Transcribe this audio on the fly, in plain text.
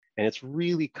And it's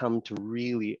really come to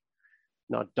really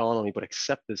not dawn on me, but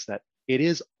accept this, that it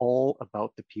is all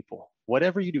about the people.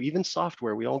 Whatever you do, even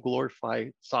software, we all glorify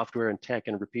software and tech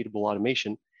and repeatable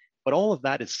automation, but all of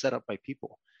that is set up by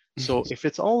people. So if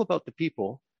it's all about the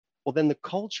people, well, then the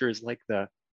culture is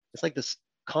it's like this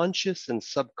conscious and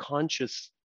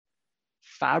subconscious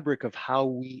fabric of how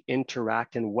we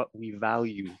interact and what we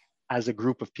value as a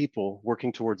group of people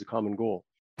working towards a common goal.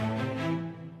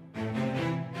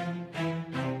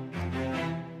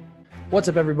 What's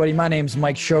up, everybody? My name's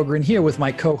Mike Sjogren, here with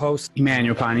my co-host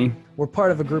Emmanuel. We're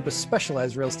part of a group of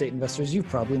specialized real estate investors you've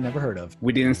probably never heard of.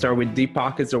 We didn't start with deep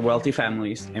pockets or wealthy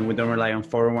families, and we don't rely on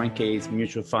 401ks,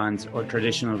 mutual funds, or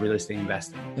traditional real estate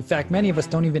investing. In fact, many of us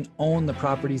don't even own the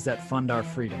properties that fund our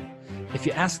freedom. If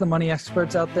you ask the money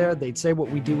experts out there, they'd say what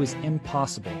we do is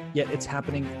impossible, yet it's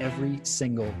happening every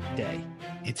single day.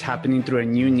 It's happening through a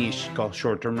new niche called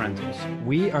short-term rentals.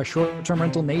 We are Short-Term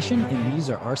Rental Nation, and these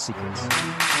are our secrets.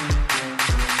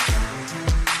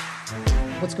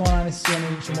 What's going on? This is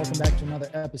Emmanuel, and welcome back to another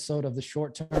episode of the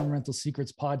Short-Term Rental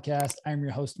Secrets podcast. I'm your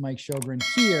host, Mike Sjogren,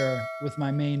 here with my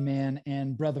main man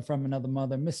and brother from another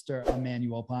mother, Mr.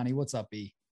 Emmanuel. What's up,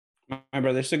 B? My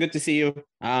brother, so good to see you.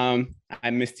 I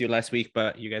missed you last week,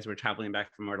 but you guys were traveling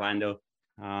back from Orlando.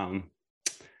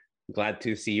 Glad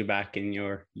to see you back in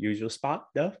your usual spot,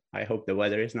 though. I hope the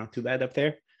weather is not too bad up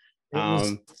there. It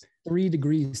was 3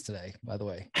 degrees today, by the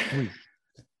way. 3.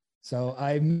 So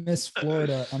I miss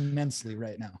Florida immensely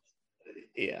right now.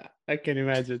 Yeah, I can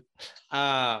imagine.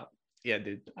 Yeah,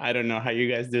 dude, I don't know how you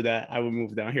guys do that. I would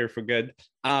move down here for good.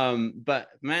 But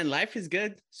man, life is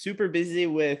good. Super busy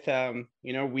with,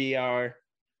 we are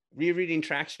rereading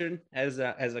traction as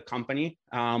a company,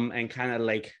 and kind of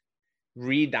like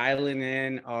redialing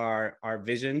in our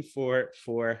vision for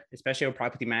especially our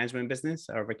property management business,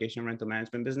 our vacation rental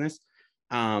management business.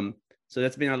 So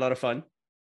that's been a lot of fun.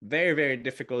 Very, very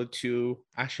difficult to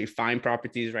actually find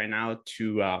properties right now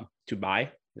to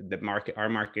buy. Our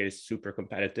market is super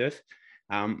competitive.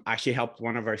 Actually helped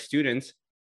one of our students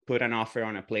put an offer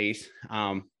on a place.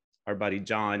 Our buddy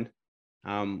John,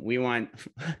 we want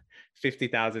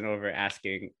 50,000 over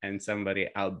asking, and somebody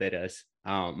outbid us.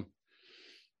 To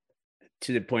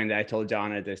the point that I told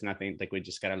John that there's nothing, like, we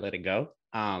just gotta let it go.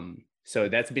 So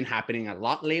that's been happening a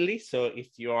lot lately. So if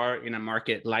you are in a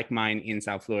market like mine in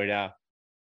South Florida,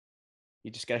 you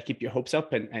just got to keep your hopes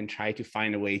up and try to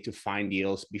find a way to find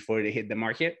deals before they hit the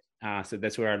market. So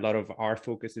that's where a lot of our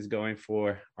focus is going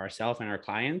for ourselves and our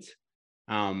clients.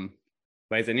 But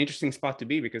it's an interesting spot to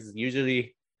be, because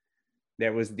usually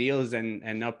there was deals and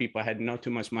now people had not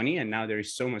too much money, and now there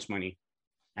is so much money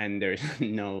and there's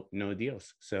no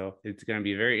deals. So it's going to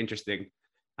be very interesting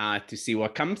to see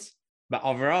what comes. But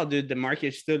overall, dude, the market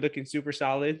is still looking super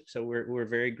solid. So we're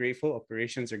very grateful.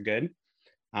 Operations are good.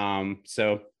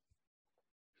 So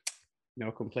no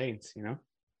complaints,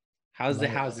 How's the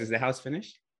house? Is the house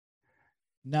finished?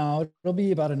 No, it'll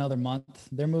be about another month.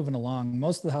 They're moving along.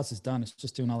 Most of the house is done. It's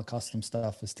just doing all the custom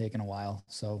stuff is taking a while.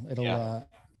 So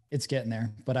it's getting there.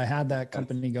 But I had that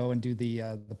company go and do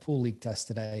the pool leak test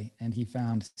today, and he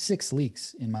found 6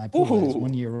 leaks in my pool that's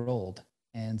 1 year old.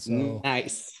 And so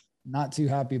nice. Not too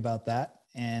happy about that.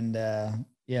 And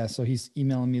so he's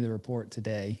emailing me the report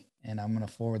today, and I'm going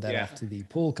to forward that off to the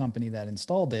pool company that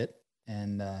installed it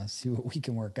and see what we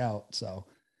can work out. So,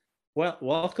 well,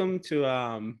 welcome to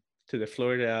the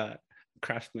Florida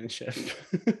craftsmanship.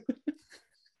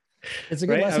 It's a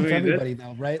good lesson for everybody,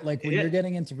 though, right? Like when you're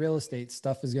getting into real estate,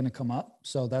 stuff is going to come up.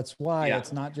 So that's why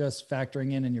it's not just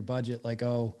factoring in your budget, like,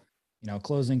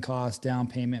 closing costs, down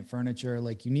payment, furniture.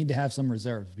 Like, you need to have some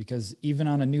reserves, because even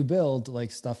on a new build,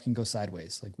 like, stuff can go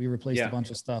sideways. Like, we replaced a bunch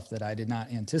of stuff that I did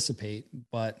not anticipate,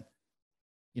 but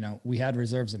we had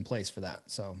reserves in place for that.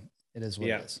 So it is what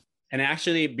it is. And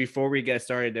actually, before we get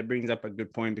started, that brings up a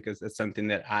good point, because that's something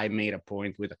that I made a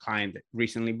point with a client that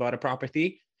recently bought a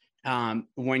property.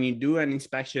 When you do an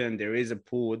inspection, there is a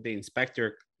pool. The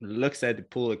inspector looks at the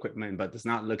pool equipment, but does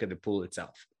not look at the pool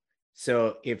itself.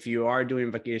 So if you are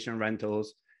doing vacation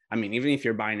rentals, even if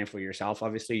you're buying it for yourself,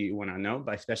 obviously you want to know,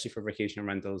 but especially for vacation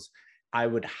rentals, I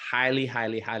would highly,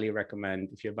 highly, highly recommend,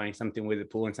 if you're buying something with a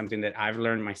pool, and something that I've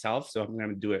learned myself, so I'm going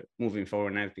to do it moving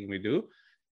forward in everything we do,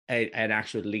 an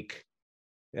actual leak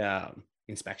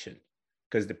inspection.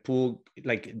 Because the pool,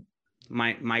 like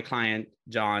my client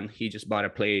John, he just bought a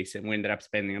place, and we ended up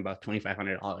spending about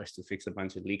 $2,500 to fix a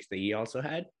bunch of leaks that he also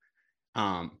had.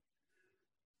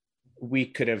 We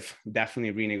could have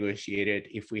definitely renegotiated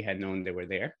if we had known they were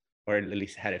there, or at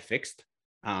least had it fixed.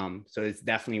 So it's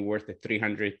definitely worth the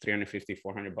 $300, $350,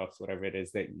 $400, whatever it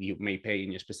is that you may pay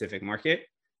in your specific market,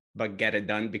 but get it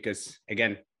done, because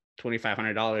again,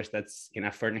 $2,500, that's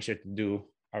enough furniture to do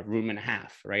a room and a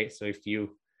half, right? So if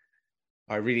you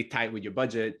are really tight with your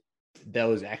budget,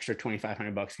 those extra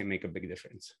 $2,500 can make a big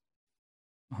difference.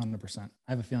 100%.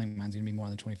 I have a feeling mine's gonna be more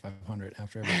than 2,500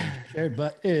 after everything shared,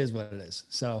 but it is what it is.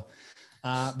 So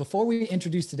before we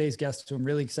introduce today's guest, who I'm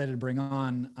really excited to bring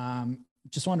on,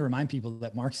 just want to remind people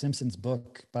that Mark Simpson's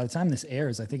book, by the time this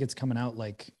airs, I think it's coming out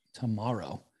like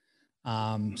tomorrow.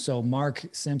 So Mark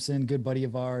Simpson, good buddy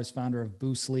of ours, founder of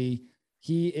Boostly,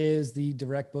 he is the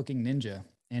direct booking ninja,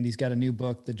 and he's got a new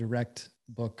book, the Direct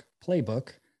Book Playbook,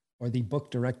 or the Book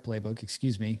Direct Playbook,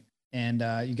 excuse me. And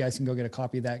you guys can go get a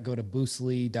copy of that. Go to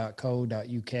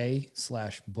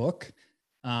boostly.co.uk/book.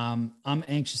 I'm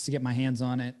anxious to get my hands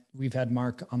on it. We've had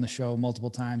Mark on the show multiple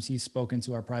times. He's spoken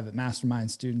to our private mastermind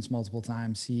students multiple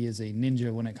times. He is a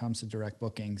ninja when it comes to direct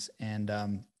bookings, and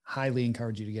highly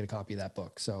encourage you to get a copy of that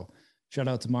book. So shout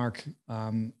out to Mark.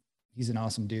 He's an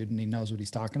awesome dude and he knows what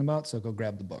he's talking about. So go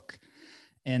grab the book.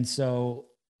 And so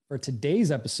for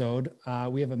today's episode,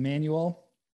 we have Emmanuel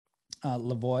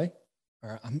Lavoie,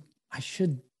 I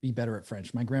should be better at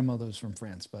French. My grandmother was from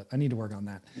France, but I need to work on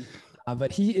that.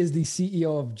 But he is the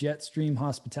CEO of Jetstream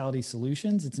Hospitality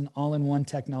Solutions. It's an all-in-one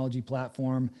technology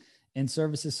platform and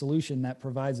services solution that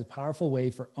provides a powerful way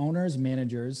for owners,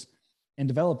 managers, and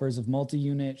developers of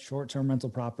multi-unit short-term rental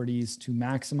properties to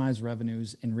maximize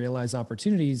revenues and realize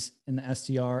opportunities in the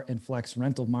STR and flex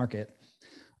rental market.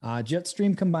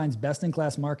 Jetstream combines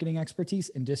best-in-class marketing expertise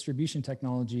and distribution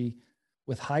technology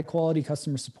with high-quality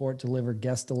customer support to deliver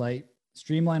guest delight,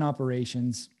 streamline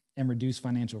operations, and reduce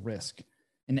financial risk.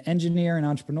 An engineer and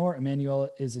entrepreneur, Emmanuel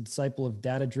is a disciple of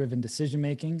data-driven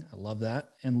decision-making. I love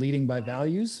that. And leading by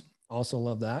values. Also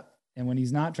love that. And when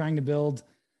he's not trying to build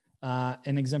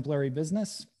an exemplary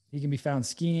business, he can be found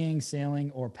skiing,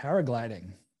 sailing, or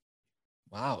paragliding.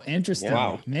 Wow. Interesting.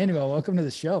 Wow. Emmanuel, welcome to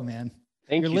the show, man.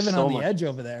 Thank You're you living so on much. the edge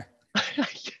over there.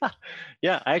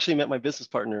 Yeah. I actually met my business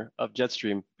partner of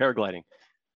Jetstream paragliding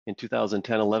in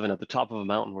 2010-11 at the top of a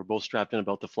mountain. We're both strapped in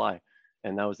about to fly.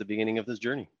 And that was the beginning of this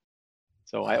journey.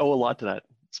 So I owe a lot to that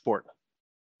sport.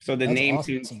 So the That's name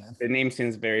awesome, seems man. the name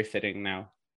seems very fitting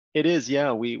now. It is,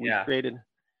 yeah. We Yeah. created.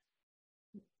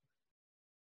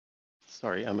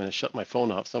 Sorry, I'm going to shut my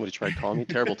phone off. Somebody tried calling me.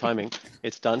 Terrible timing.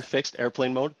 It's done, fixed,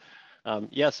 airplane mode.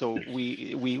 So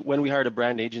we when we hired a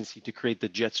brand agency to create the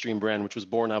Jetstream brand, which was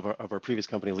born of our previous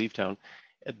company, Leavetown,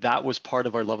 that was part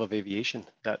of our love of aviation.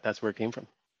 That's where it came from.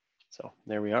 So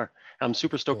there we are. I'm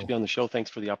super stoked to be on the show.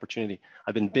 Thanks for the opportunity.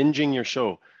 I've been binging your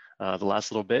show the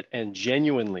last little bit, and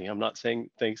genuinely, I'm not saying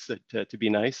thanks to be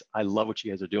nice. I love what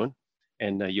you guys are doing,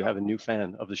 and you have a new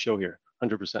fan of the show here,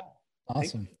 100%.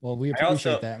 Awesome. Well, we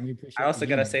appreciate that. And we appreciate I also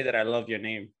gotta you. say that I love your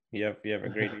name. You have a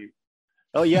great name.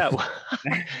 Oh yeah.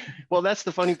 Well, that's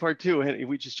the funny part too. And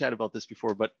we just chatted about this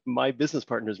before, but my business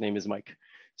partner's name is Mike.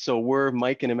 So we're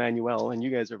Mike and Emmanuel, and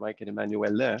you guys are Mike and Emmanuel,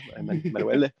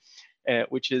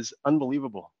 which is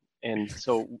unbelievable. And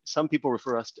so some people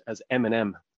refer us as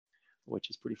M&M, which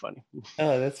is pretty funny.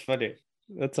 Oh, that's funny.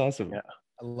 That's awesome. Yeah.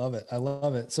 I love it. I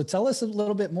love it. So tell us a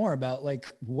little bit more about like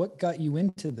what got you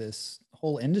into this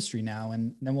whole industry now,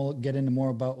 and then we'll get into more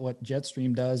about what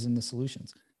Jetstream does and the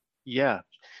solutions. Yeah.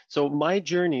 So my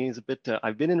journey is a bit,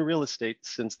 I've been in real estate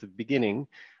since the beginning,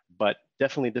 but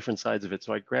definitely different sides of it.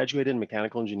 So I graduated in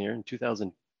mechanical engineer in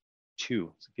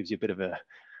 2002. So it gives you a bit of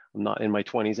I'm not in my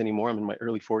 20s anymore. I'm in my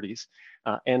early 40s.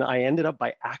 And I ended up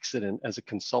by accident as a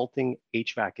consulting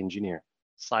HVAC engineer,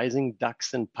 sizing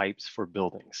ducts and pipes for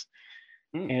buildings.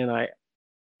 And I,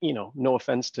 no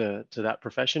offense to that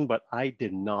profession, but I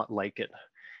did not like it.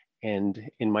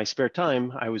 And in my spare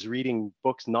time, I was reading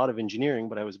books, not of engineering,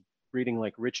 but I was reading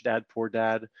like Rich Dad, Poor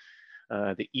Dad,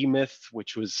 the E-Myth,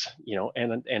 which was,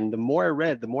 and the more I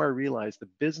read, the more I realized the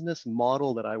business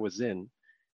model that I was in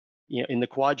the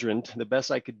quadrant, the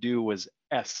best I could do was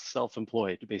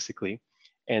self-employed, basically.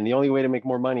 And the only way to make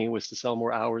more money was to sell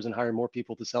more hours and hire more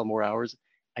people to sell more hours.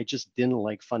 I just didn't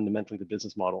like fundamentally the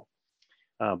business model.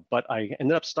 But I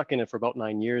ended up stuck in it for about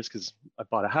 9 years because I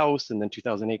bought a house, and then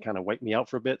 2008 kind of wiped me out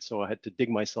for a bit. So I had to dig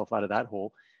myself out of that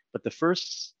hole. But the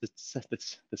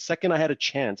second I had a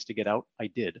chance to get out, I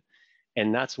did.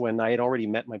 And that's when I had already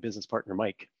met my business partner,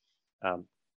 Mike,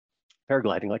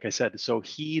 paragliding, like I said. So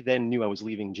he then knew I was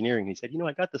leaving engineering. He said,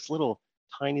 I got this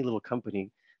tiny little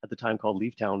company at the time called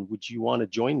Leavetown. Would you want to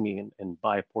join me and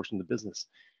buy a portion of the business?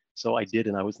 So I did,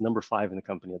 and I was number 5 in the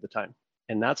company at the time.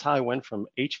 And that's how I went from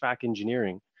HVAC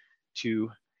engineering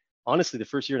to, honestly, the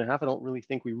first year and a half, I don't really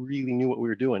think we really knew what we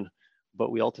were doing,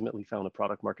 but we ultimately found a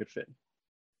product market fit.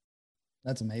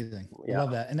 That's amazing. Yeah. I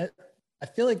love that. And I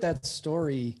feel like that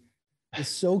story is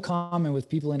so common with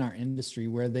people in our industry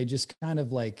where they just kind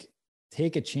of like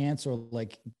take a chance or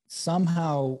like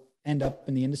somehow end up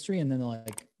in the industry, and then they're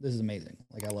like, this is amazing.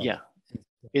 Like, I love it.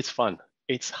 It's fun.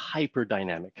 It's hyper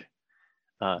dynamic.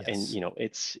 Yes. And you know,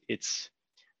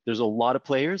 there's a lot of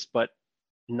players, but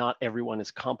not everyone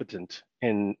is competent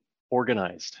and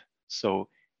organized. So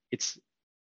it's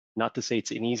not to say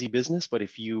it's an easy business, but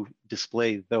if you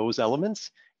display those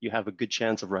elements, you have a good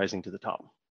chance of rising to the top.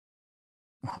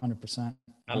 100%.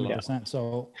 100%.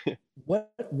 So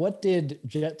what did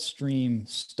Jetstream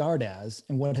start as,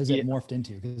 and what has it morphed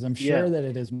into? Because I'm sure that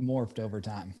it has morphed over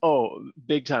time. Oh,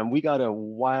 big time. We got a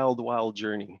wild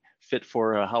journey fit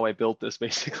for how I built this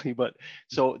basically. But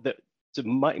so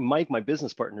Mike, my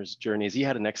business partner's journey is he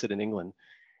had an exit in England,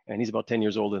 and he's about 10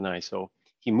 years older than I. So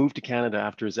he moved to Canada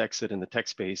after his exit in the tech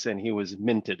space, and he was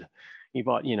minted. He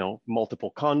bought, you know,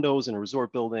 multiple condos and a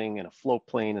resort building and a float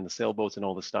plane and the sailboats and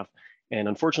all this stuff. And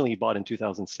unfortunately, he bought in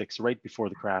 2006, right before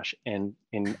the crash. And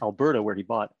in Alberta, where he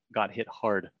bought, got hit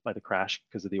hard by the crash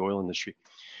because of the oil industry.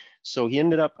 So he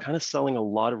ended up kind of selling a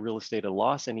lot of real estate at a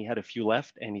loss, and he had a few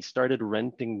left, and he started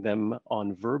renting them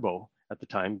on Vrbo at the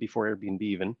time, before Airbnb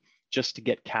even, just to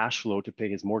get cash flow to pay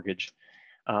his mortgage.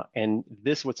 And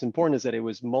what's important is that it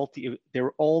was they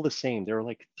were all the same. There were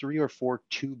like 3 or 4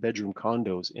 2-bedroom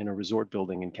condos in a resort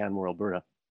building in Canmore, Alberta.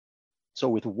 So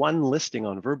with one listing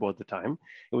on Vrbo at the time,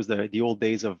 it was the old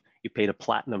days of you paid a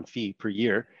platinum fee per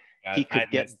year. He could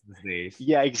get these days.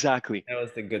 Yeah, exactly. That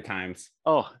was the good times.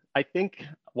 Oh, I think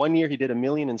one year he did $1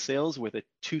 million in sales with a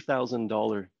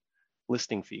 $2,000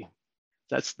 listing fee.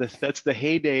 That's the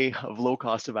heyday of low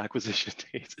cost of acquisition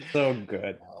days. So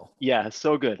good. Yeah,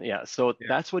 so good. Yeah, so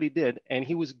that's what he did, and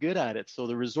he was good at it. So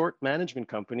the resort management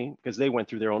company, because they went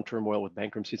through their own turmoil with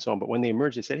bankruptcy and so on, but when they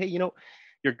emerged, they said, hey, you know,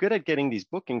 you're good at getting these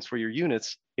bookings for your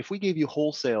units. If we gave you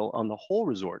wholesale on the whole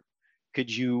resort,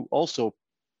 could you also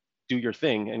do your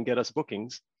thing and get us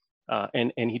bookings?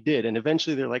 And he did. And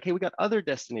eventually they're like, hey, we got other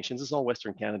destinations. This is all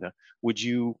Western Canada. Would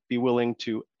you be willing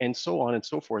to, and so on and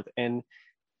so forth. And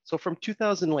so from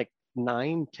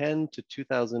 2009, 10 to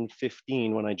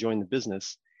 2015, when I joined the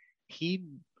business, he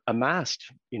amassed,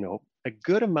 you know, a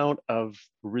good amount of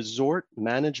resort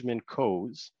management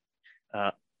co's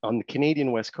on the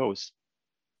Canadian West Coast.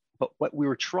 But what we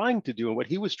were trying to do, and what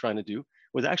he was trying to do,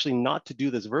 was actually not to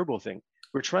do this Vrbo thing.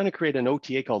 We're trying to create an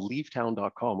OTA called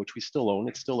leavetown.com, which we still own.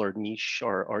 It's still our niche,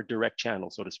 our direct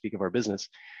channel, so to speak, of our business.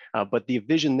 But the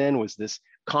vision then was this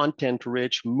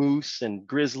content-rich moose and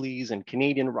grizzlies and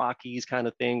Canadian Rockies kind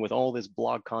of thing with all this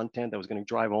blog content that was going to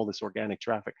drive all this organic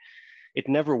traffic. It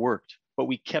never worked, but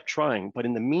we kept trying. But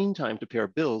in the meantime, to pay our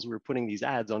bills, we were putting these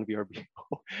ads on VRBO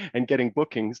and getting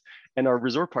bookings. And our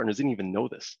resort partners didn't even know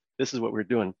this. This is what we're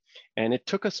doing. And it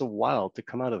took us a while to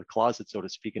come out of the closet, so to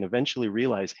speak, and eventually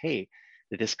realize, hey,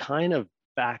 that this kind of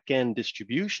back-end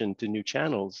distribution to new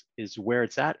channels is where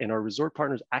it's at. And our resort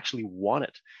partners actually want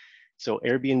it. So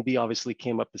Airbnb obviously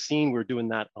came up the scene. We were doing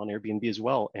that on Airbnb as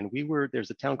well. And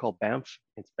there's a town called Banff.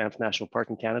 It's Banff National Park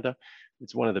in Canada.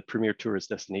 It's one of the premier tourist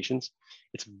destinations.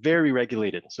 It's very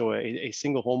regulated. So a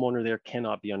single homeowner there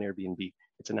cannot be on Airbnb.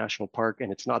 It's a national park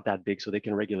and it's not that big, so they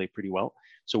can regulate pretty well.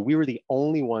 So we were the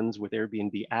only ones with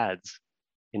Airbnb ads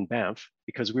in Banff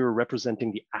because we were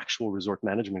representing the actual resort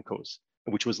management codes,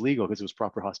 which was legal because it was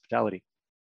proper hospitality.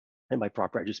 And by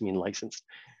proper, I just mean licensed.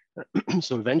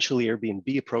 So eventually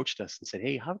Airbnb approached us and said,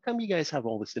 hey, how come you guys have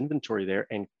all this inventory there?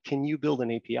 And can you build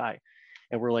an API?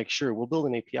 And we're like, sure, we'll build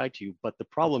an API to you. But the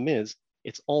problem is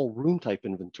it's all room type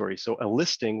inventory. So a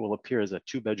listing will appear as a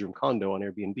 2-bedroom condo on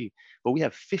Airbnb, but we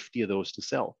have 50 of those to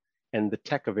sell. And the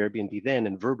tech of Airbnb then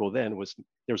and Vrbo then was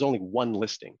there was only one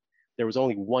listing. There was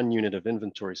only one unit of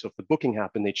inventory. So if the booking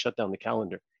happened, they'd shut down the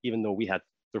calendar, even though we had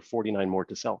 49 more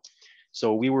to sell.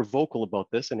 So we were vocal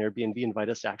about this, and Airbnb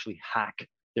invited us to actually hack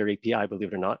their API, believe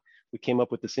it or not. We came up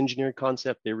with this engineering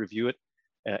concept, they review it,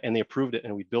 and they approved it,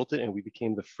 and we built it, and we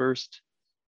became the first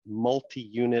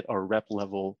multi-unit or rep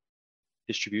level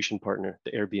distribution partner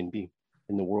to Airbnb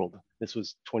in the world. This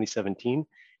was 2017.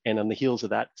 And on the heels of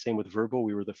that, same with Vrbo,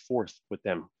 we were the 4th with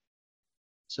them.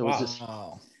 So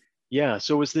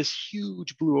it was this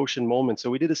huge blue ocean moment. So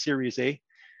we did a Series A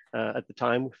at the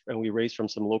time, and we raised from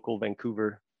some local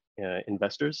Vancouver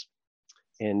investors.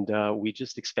 And we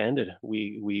just expanded.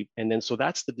 So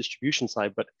that's the distribution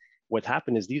side. But what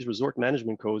happened is these resort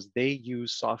management codes, they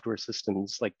use software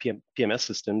systems like PMS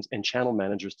systems and channel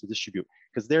managers to distribute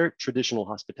because they're traditional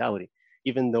hospitality.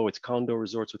 Even though it's condo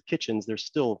resorts with kitchens, they're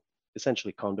still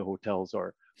essentially condo hotels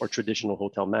or traditional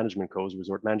hotel management codes,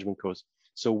 resort management codes.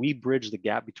 So we bridge the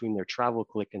gap between their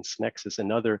TravelClick and Snexus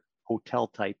and other hotel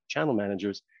type channel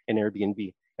managers and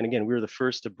Airbnb. And again, we were the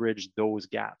first to bridge those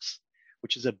gaps,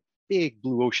 which is a big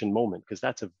blue ocean moment because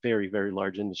that's a very, very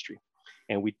large industry.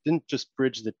 And we didn't just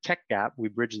bridge the tech gap, we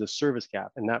bridged the service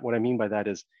gap. And that, what I mean by that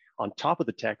is, on top of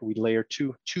the tech, we layer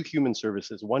two human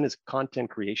services. One is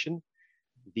content creation.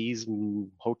 These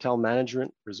hotel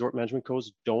management, resort management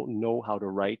codes don't know how to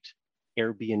write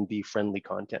Airbnb friendly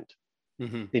content.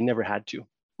 Mm-hmm. They never had to.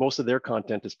 Most of their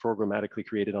content is programmatically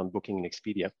created on Booking and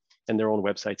Expedia, and their own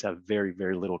websites have very,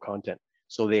 very little content.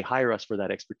 So they hire us for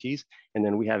that expertise. And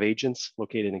then we have agents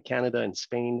located in Canada and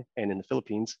Spain and in the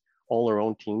Philippines, all our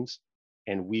own teams.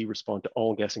 And we respond to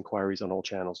all guest inquiries on all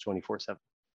channels 24/7.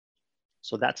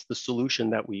 So that's the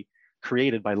solution that we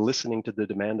created by listening to the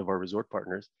demand of our resort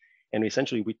partners. And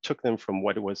essentially we took them from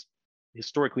what it was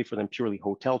historically for them purely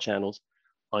hotel channels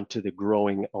onto the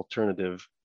growing alternative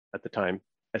at the time,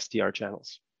 STR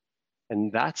channels.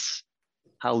 And that's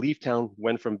how Leavetown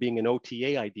went from being an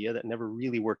OTA idea that never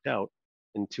really worked out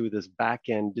into this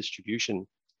back-end distribution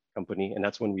company. And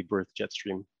that's when we birthed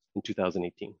Jetstream in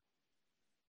 2018.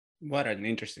 What an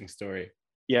interesting story.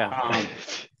 Yeah.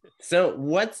 So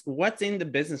what's in the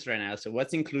business right now? So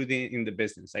what's included in the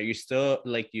business? Are you still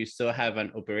you still have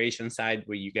an operation side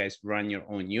where you guys run your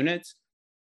own units,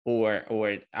 or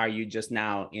are you just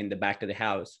now in the back of the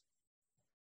house?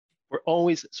 We're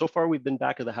always, so far we've been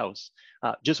back of the house.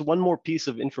 Just one more piece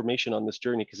of information on this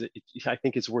journey, because I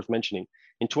think it's worth mentioning.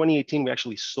 In 2018, we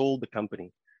actually sold the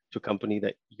company to a company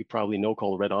that you probably know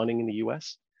called Red Awning in the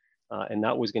US. And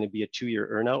that was going to be a 2-year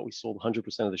earnout. We sold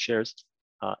 100% of the shares.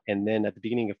 And then at the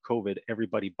beginning of COVID,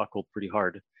 everybody buckled pretty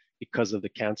hard because of the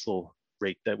cancel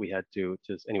rate that we had to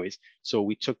anyways. So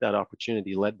we took that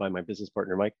opportunity, led by my business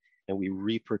partner, Mike, and we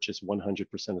repurchased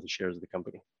 100% of the shares of the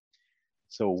company.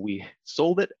 So we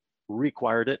sold it,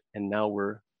 reacquired it, and now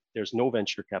there's no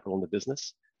venture capital in the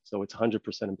business. So it's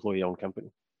 100% employee-owned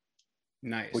company.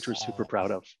 Nice. Which we're super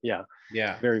proud of. Yeah.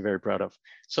 Yeah. Very, very proud of.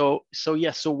 So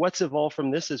yes, so what's evolved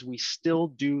from this is we still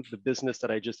do the business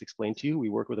that I just explained to you. We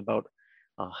work with about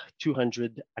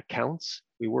 200 accounts.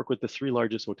 We work with the 3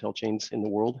 largest hotel chains in the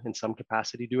world in some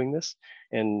capacity doing this,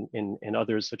 and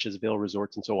others such as Vail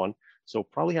Resorts and so on. So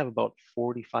probably have about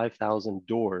 45,000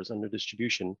 doors under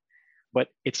distribution. But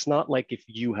it's not like if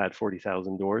you had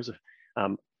 40,000 doors.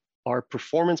 Our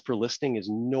performance per listing is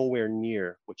nowhere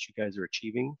near what you guys are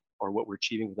achieving or what we're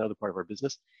achieving with another part of our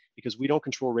business, because we don't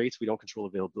control rates, we don't control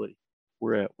availability.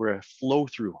 We're a flow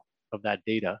through of that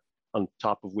data, on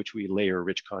top of which we layer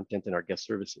rich content in our guest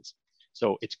services.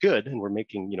 So it's good, and we're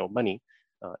making money,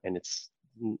 and it's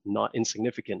not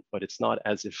insignificant, but it's not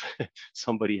as if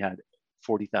somebody had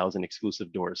 40,000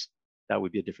 exclusive doors. That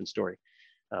would be a different story.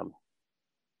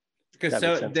 Because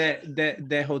so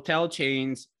the hotel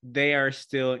chains, they are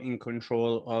still in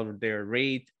control of their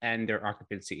rate and their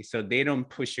occupancy. So they don't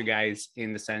push you guys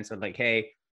in the sense of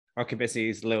hey, occupancy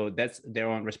is low. That's their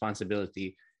own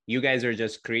responsibility. You guys are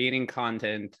just creating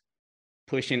content,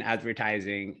 pushing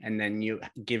advertising, and then you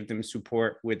give them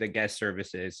support with the guest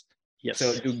services. Yes.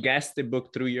 So do guests that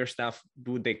book through your stuff,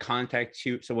 do they contact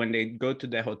you? So when they go to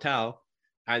the hotel,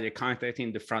 are they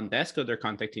contacting the front desk or they're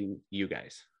contacting you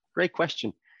guys? Great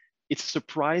question. It's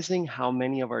surprising how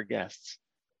many of our guests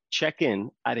check in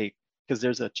at because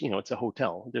there's it's a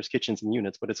hotel, there's kitchens and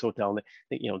units, but it's a hotel. And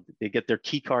they get their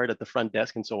key card at the front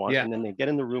desk and so on. Yeah. And then they get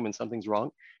in the room and something's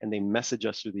wrong, and they message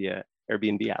us through the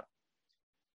Airbnb app,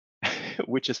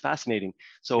 which is fascinating.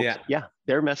 So yeah,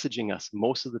 they're messaging us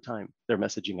most of the time. They're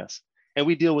messaging us, and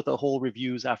we deal with the whole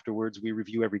reviews afterwards. We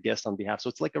review every guest on behalf. So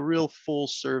it's like a real full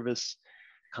service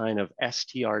kind of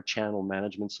STR channel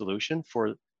management solution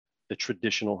for the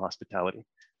traditional hospitality.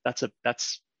 That's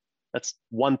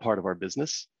one part of our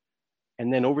business.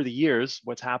 And then over the years,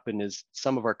 what's happened is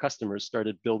some of our customers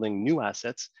started building new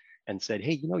assets and said,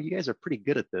 hey, you guys are pretty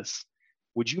good at this.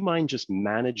 Would you mind just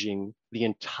managing the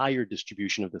entire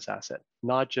distribution of this asset,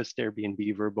 not just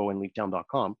Airbnb, Vrbo, and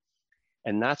Leavetown.com?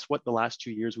 And that's what the last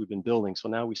 2 years we've been building. So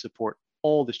now we support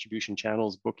all distribution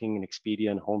channels, Booking and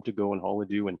Expedia and Home2Go and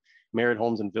Holiday and Marriott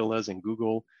Homes and Villas and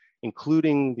Google,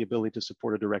 including the ability to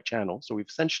support a direct channel. So we've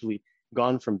essentially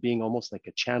gone from being almost like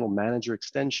a channel manager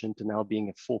extension to now being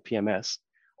a full PMS,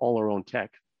 all our own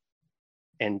tech.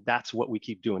 And that's what we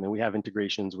keep doing. And we have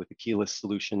integrations with the keyless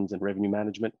solutions and revenue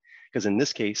management, because in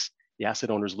this case, the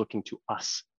asset owner is looking to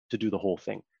us to do the whole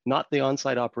thing, not the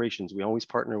on-site operations. We always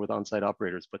partner with on-site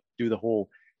operators, but do the whole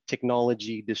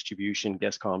technology, distribution,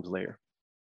 guest comms layer.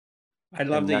 I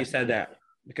love that you said that,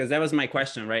 because that was my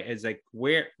question, right? It's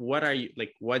what are you,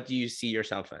 what do you see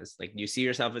yourself as? Do you see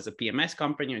yourself as a PMS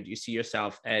company, or do you see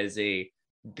yourself as a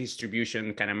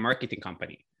distribution kind of marketing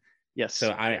company? Yes.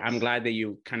 So I'm glad that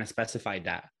you kind of specified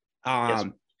that. Yes.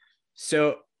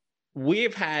 So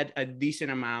we've had a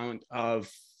decent amount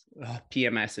of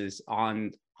PMSs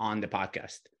on the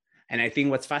podcast. And I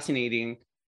think what's fascinating,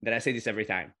 that I say this every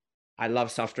time, I love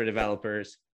software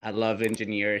developers, I love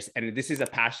engineers, and this is a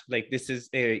passion, like this is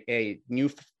a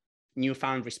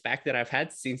newfound respect that I've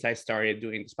had since I started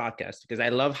doing this podcast, because I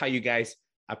love how you guys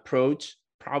approach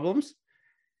problems.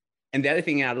 And the other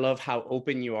thing, I love how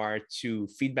open you are to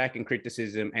feedback and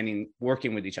criticism and in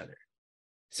working with each other.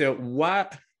 So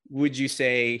what would you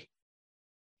say,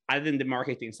 other than the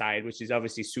marketing side, which is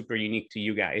obviously super unique to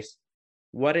you guys,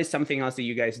 what is something else that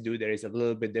you guys do that is a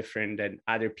little bit different than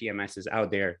other PMSs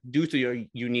out there due to your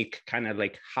unique kind of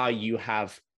like how you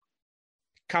have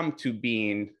come to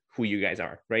being who you guys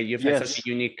are, right? You've had such a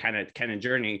unique kind of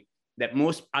journey that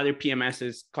most other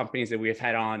PMSs companies that we've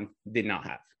had on did not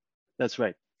have. That's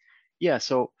right. Yeah.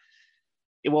 So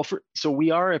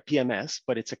we are a PMS,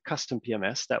 but it's a custom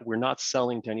PMS that we're not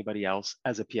selling to anybody else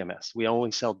as a PMS. We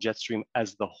only sell Jetstream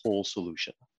as the whole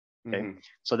solution. Okay. Mm-hmm.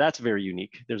 So that's very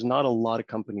unique. There's not a lot of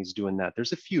companies doing that.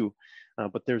 There's a few,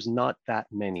 but there's not that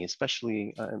many,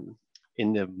 especially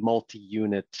in the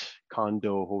multi-unit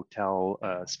condo hotel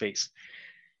space.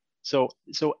 So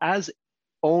as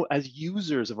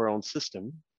users of our own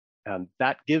system,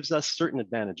 that gives us certain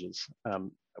advantages,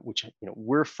 which,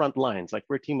 we're front lines. Like,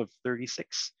 we're a team of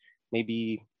 36,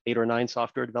 maybe 8 or 9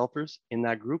 software developers in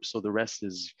that group. So the rest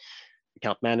is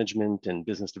account management and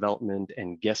business development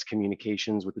and guest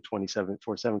communications with the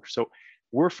 24/7. So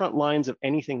we're front lines of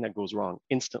anything that goes wrong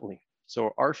instantly.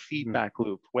 So our feedback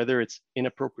loop, whether it's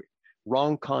inappropriate,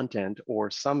 wrong content, or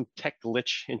some tech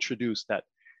glitch introduced, that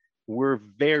we're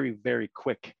very, very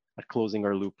quick at closing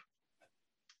our loop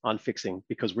on fixing,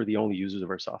 because we're the only users of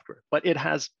our software. But it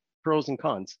has pros and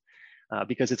cons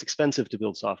because it's expensive to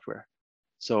build software.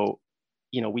 So,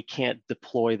 we can't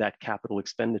deploy that capital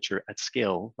expenditure at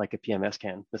scale like a PMS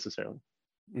can necessarily.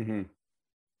 Mm-hmm.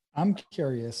 I'm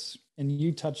curious, and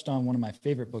you touched on one of my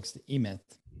favorite books, The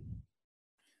E-Myth.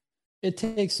 It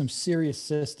takes some serious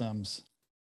systems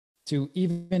to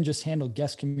even just handle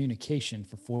guest communication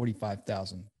for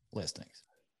 45,000 listings.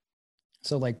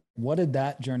 So, what did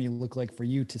that journey look like for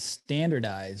you to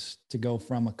standardize, to go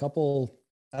from a couple,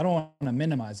 I don't want to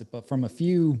minimize it, but from a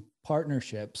few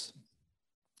partnerships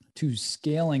to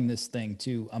scaling this thing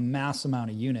to a mass amount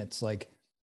of units?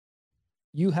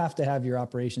 You have to have your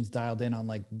operations dialed in on,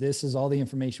 this is all the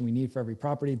information we need for every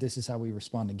property. This is how we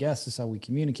respond to guests. This is how we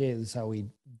communicate. This is how we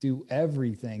do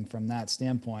everything from that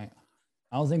standpoint.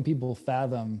 I don't think people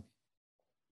fathom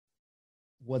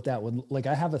what that would,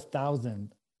 I have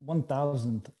 1,000th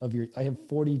of I have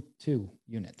 42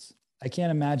 units. I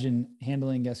can't imagine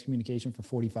handling guest communication for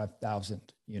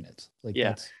 45,000 units.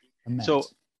 That's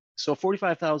immense. So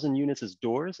 45,000 units is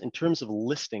doors. In terms of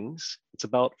listings, it's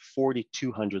about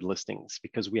 4,200 listings,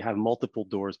 because we have multiple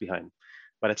doors behind,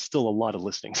 but it's still a lot of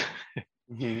listings.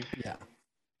 Mm-hmm. Yeah.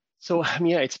 So,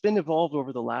 it's been evolved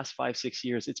over the last 5-6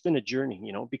 years. It's been a journey,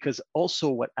 because also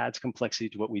what adds complexity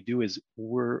to what we do is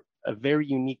we're a very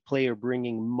unique player,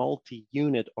 bringing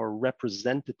multi-unit or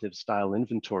representative style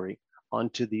inventory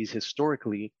onto these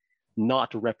historically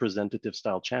not representative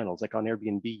style channels. Like on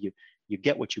Airbnb, you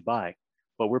get what you buy,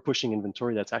 but we're pushing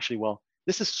inventory that's actually,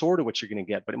 this is sort of what you're going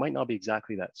to get, but it might not be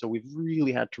exactly that. So we've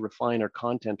really had to refine our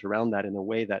content around that in a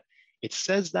way that it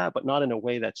says that, but not in a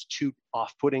way that's too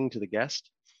off-putting to the guest.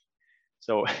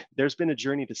 So there's been a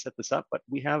journey to set this up, but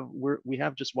we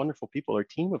have just wonderful people. Our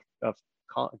team of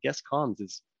guest comms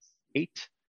is 8,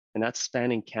 and that's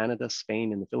spanning Canada,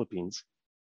 Spain, and the Philippines.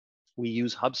 We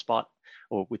use HubSpot,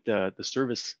 with the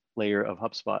service layer of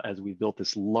HubSpot, as we built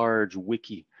this large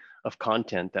wiki of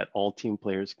content that all team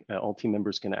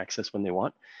members can access when they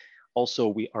want.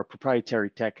 Also, our proprietary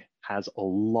tech has a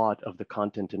lot of the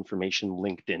content information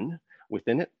linked in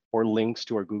within it, or links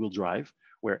to our Google Drive,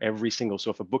 where so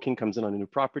if a booking comes in on a new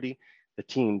property, the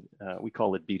team, we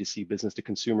call it B2C, business to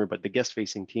consumer, but the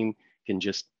guest-facing team can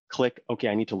just click, okay,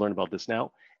 I need to learn about this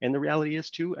now. And the reality is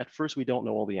too, at first we don't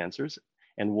know all the answers,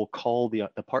 and we'll call the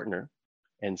partner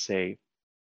and say,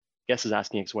 guest is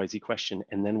asking XYZ question,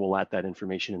 and then we'll add that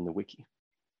information in the wiki.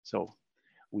 So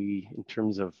in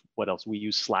terms of what else, we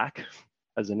use Slack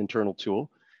as an internal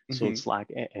tool. Mm-hmm. So it's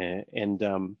Slack and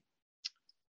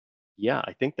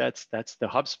I think that's the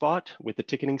HubSpot with the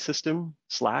ticketing system,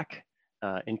 Slack,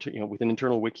 with an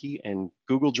internal wiki, and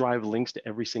Google Drive links to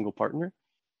every single partner,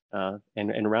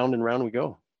 and round we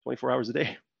go, 24 hours a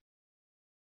day.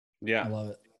 Yeah, I love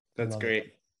it. That's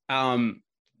great.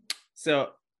 So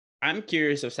I'm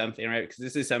curious of something, right? Because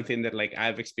this is something that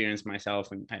I've experienced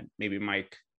myself, and maybe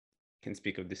Mike can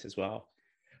speak of this as well.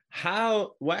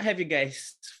 What have you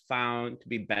guys found to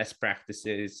be best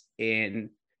practices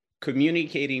in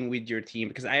communicating with your team?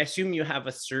 Because I assume you have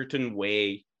a certain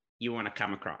way you want to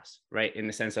come across, right? In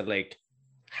the sense of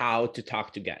how to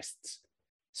talk to guests.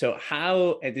 So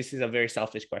how, and this is a very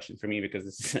selfish question for me because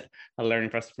it's a learning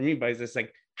process for me, but it's just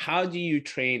like, how do you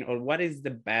train, or what is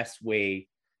the best way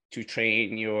to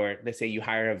train your, let's say you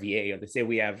hire a VA, or let's say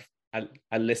we have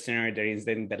a listener that is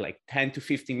in the like 10 to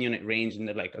 15 unit range, and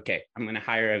they're like, okay, I'm going to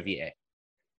hire a VA.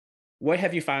 What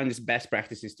have you found is best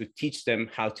practices to teach them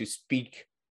how to speak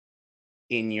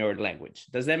in your language?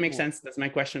 Does that make sense? Does my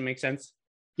question make sense?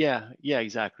 Yeah,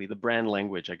 exactly. The brand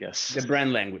language, I guess. The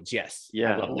brand language, yes.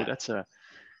 Yeah,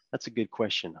 that's a good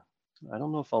question. I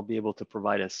don't know if I'll be able to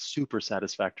provide a super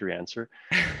satisfactory answer,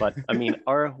 but I mean,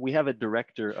 we have a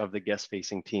director of the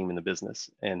guest-facing team in the business,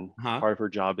 and part of her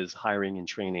job is hiring and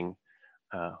training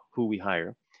who we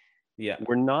hire. Yeah,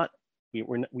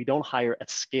 we don't hire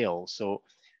at scale, so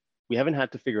we haven't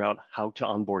had to figure out how to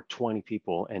onboard 20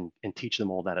 people and teach them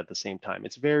all that at the same time.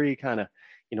 It's very kind of,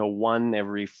 one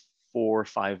every 4 or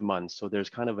 5 months. So there's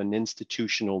kind of an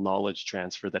institutional knowledge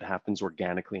transfer that happens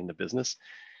organically in the business.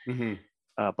 Mm-hmm.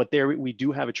 But there we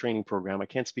do have a training program. I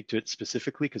can't speak to it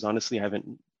specifically because honestly, I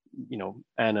haven't,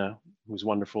 Anna, who's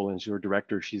wonderful and is your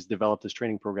director, she's developed this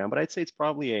training program, but I'd say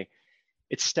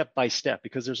it's step by step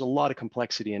because there's a lot of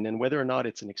complexity. And then whether or not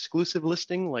it's an exclusive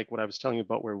listing, like what I was telling you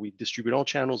about where we distribute all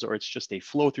channels, or it's just a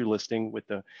flow through listing with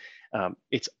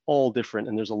it's all different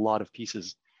and there's a lot of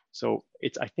pieces. So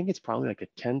I think it's probably like a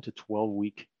 10 to 12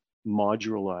 week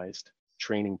modularized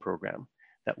training program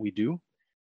that we do.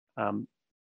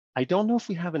 I don't know if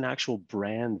we have an actual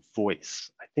brand voice.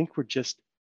 I think we're just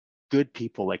good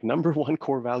people. Like number one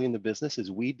core value in the business is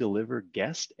we deliver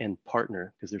guest and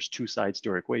partner, because there's two sides to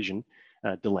our equation,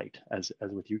 delight as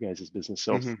with you guys' business.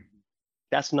 So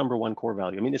that's number one core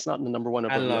value. I mean, it's not the number one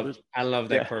above the others. I love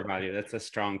that core value. That's a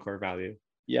strong core value.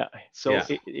 Yeah. So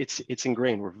it's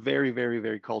ingrained. We're very, very,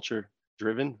 very culture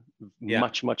driven,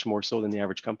 much, much more so than the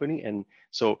average company. And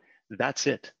so that's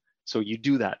it. So you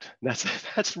do that.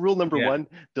 That's rule number one,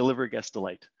 deliver guest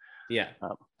delight. Yeah.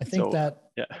 I think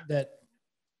that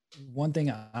one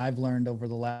thing I've learned over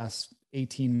the last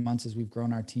 18 months as we've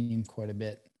grown our team quite a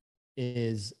bit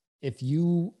is if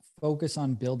you focus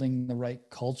on building the right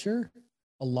culture,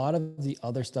 a lot of the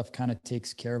other stuff kind of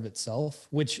takes care of itself,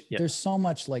 which there's so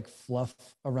much like fluff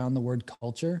around the word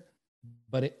culture,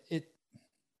 but I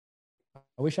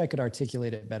wish I could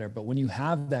articulate it better. But when you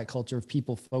have that culture of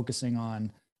people focusing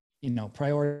on,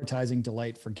 prioritizing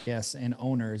delight for guests and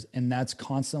owners, and that's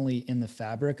constantly in the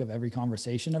fabric of every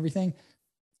conversation, everything,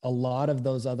 a lot of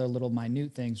those other little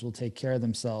minute things will take care of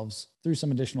themselves through some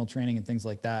additional training and things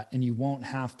like that. And you won't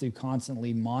have to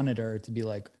constantly monitor to be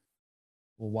like,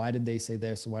 well, why did they say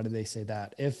this? Why did they say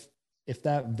that? If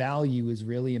that value is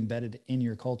really embedded in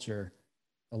your culture,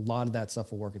 a lot of that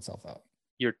stuff will work itself out.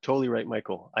 You're totally right,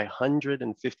 Michael. I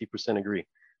 150% agree.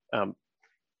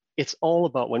 It's all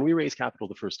about, when we raised capital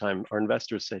the first time, our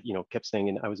investors said, kept saying,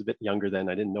 and I was a bit younger then,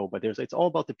 I didn't know, but it's all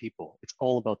about the people. It's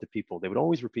all about the people. They would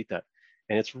always repeat that.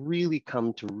 And it's really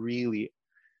come to really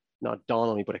not dawn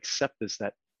on me, but accept this,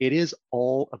 that it is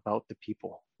all about the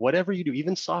people. Whatever you do,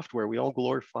 even software, we all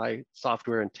glorify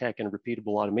software and tech and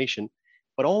repeatable automation,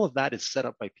 but all of that is set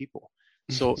up by people.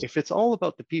 So if it's all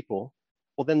about the people,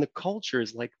 well, then the culture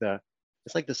is like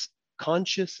it's like this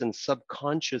conscious and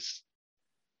subconscious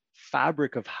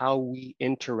fabric of how we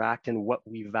interact and what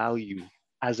we value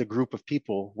as a group of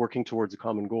people working towards a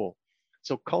common goal.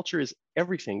 So culture is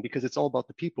everything because it's all about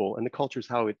the people, and the culture is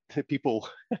how people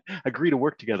agree to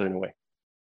work together in a way.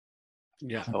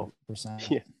 Yeah. So,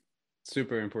 100%.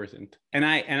 Super important. And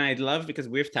I love, because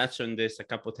we've touched on this a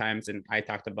couple of times, and I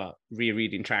talked about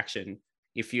rereading Traction.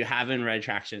 If you haven't read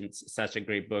Traction, it's such a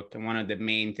great book. And one of the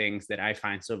main things that I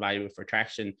find so valuable for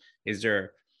Traction is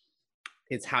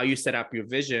it's how you set up your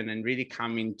vision and really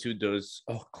coming to those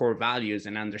core values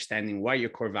and understanding what your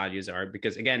core values are.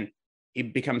 Because again,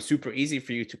 it becomes super easy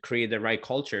for you to create the right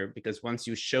culture, because once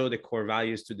you show the core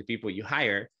values to the people you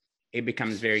hire, it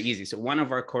becomes very easy. So one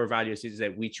of our core values is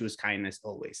that we choose kindness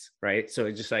always, right? So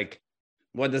it's just like,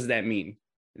 what does that mean?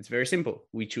 It's very simple.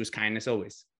 We choose kindness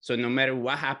always. So no matter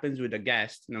what happens with a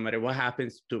guest, no matter what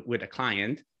happens with a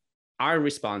client, our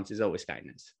response is always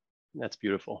kindness. That's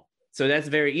beautiful. So that's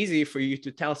very easy for you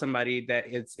to tell somebody that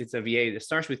it's a VA that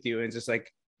starts with you, and it's just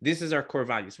like, this is our core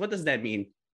values. What does that mean?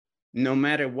 No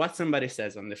matter what somebody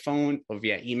says on the phone or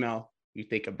via email, you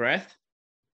take a breath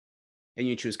and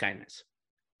you choose kindness,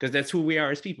 because that's who we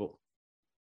are as people.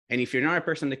 And if you're not a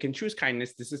person that can choose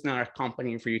kindness, this is not a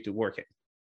company for you to work in.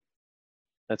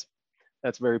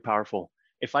 That's very powerful.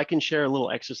 If I can share a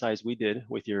little exercise we did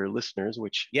with your listeners,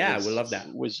 which we love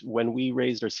that, was when we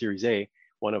raised our Series A,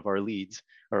 one of our leads,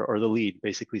 or the lead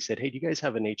basically said, hey, do you guys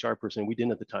have an HR person? We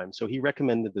didn't at the time. So he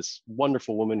recommended this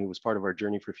wonderful woman who was part of our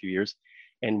journey for a few years.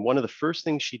 And one of the first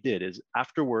things she did is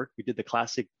after work, we did the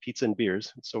classic pizza and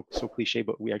beers. It's so cliche,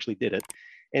 but we actually did it.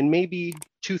 And maybe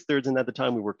 2/3, and at the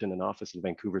time we worked in an office in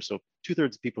Vancouver, so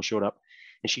 2/3 of people showed up.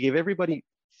 And she gave everybody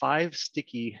 5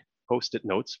 sticky Post-it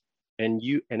notes, and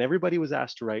everybody was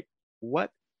asked to write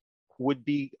what would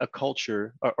be a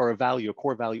culture or a value, a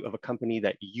core value of a company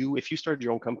that if you started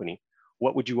your own company,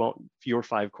 what would you want your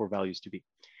 5 core values to be?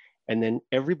 And then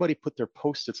everybody put their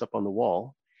Post-its up on the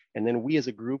wall. And then we as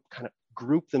a group kind of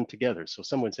group them together. So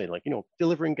someone say like,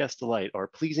 delivering guest delight or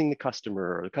pleasing the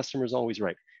customer or the customer is always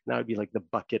right. And that would be like the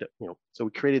bucket, so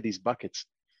we created these buckets.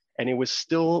 And it was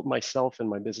still myself and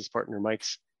my business partner,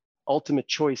 Mike's ultimate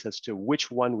choice as to which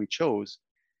one we chose.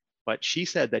 But she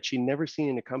said that she never seen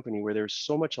in a company where there's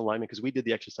so much alignment, because we did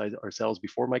the exercise ourselves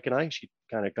before Mike and I. She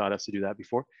kind of got us to do that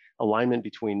before. Alignment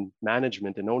between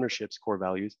management and ownership's core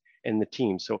values and the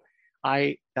team. So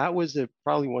that was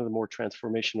probably one of the more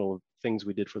transformational things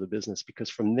we did for the business,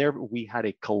 because from there we had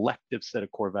a collective set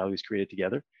of core values created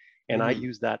together. And I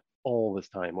use that all the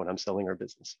time when I'm selling our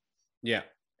business. Yeah.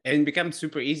 And it becomes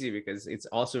super easy because it's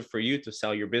also for you to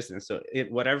sell your business. So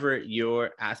whatever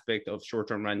your aspect of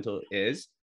short-term rental is,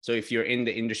 so if you're in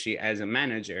the industry as a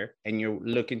manager and you're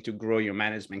looking to grow your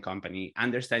management company,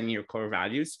 understanding your core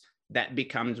values, that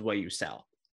becomes what you sell.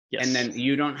 Yes. And then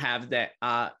you don't have that,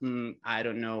 I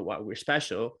don't know what we're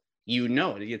special.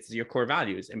 It's your core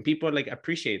values, and people like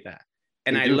appreciate that.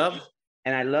 And I love,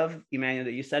 Emmanuel,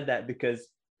 that you said that, because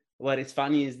what is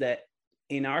funny is that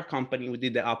in our company, we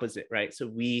did the opposite, right? So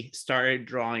we started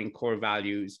drawing core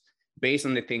values based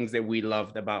on the things that we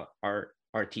loved about our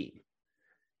team.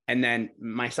 And then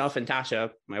myself and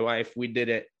Tasha, my wife, we did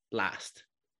it last.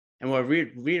 And what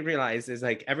we realized is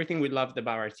like everything we loved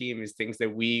about our team is things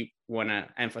that we want to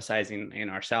emphasize in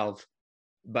ourselves.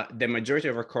 But the majority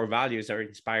of our core values are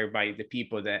inspired by the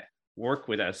people that work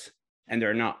with us, and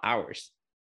they're not ours.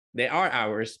 They are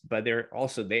ours, but they're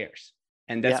also theirs.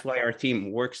 And that's why our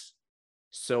team works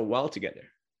so well together.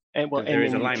 And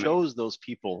you chose those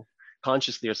people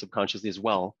consciously or subconsciously as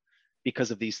well,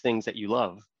 because of these things that you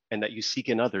love and that you seek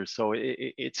in others. So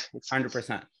it's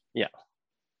 100%. Yeah.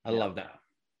 I love that.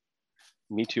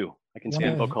 Me too. I can speak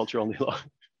about culture all day long.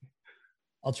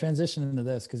 I'll transition into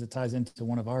this because it ties into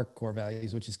one of our core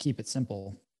values, which is keep it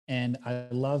simple. And I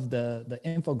love the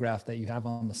infographic that you have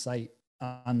on the site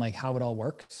on like how it all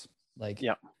works. Like,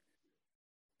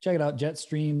 check it out,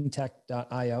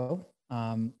 jetstreamtech.io.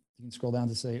 You can scroll down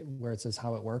to say where it says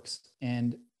how it works.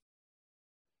 And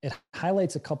it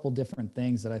highlights a couple different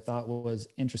things that I thought was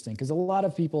interesting, because a lot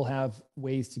of people have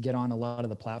ways to get on a lot of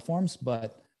the platforms,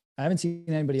 but I haven't seen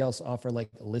anybody else offer like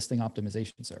listing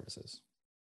optimization services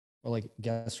or like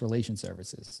guest relation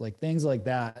services, like things like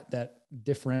that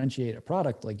differentiate a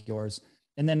product like yours.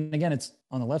 And then again, it's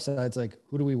on the left side, it's like,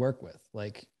 who do we work with?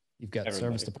 Like you've got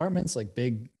service departments, like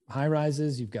big high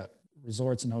rises, you've got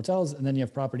resorts and hotels, and then you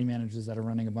have property managers that are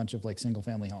running a bunch of like single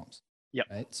family homes. Yeah.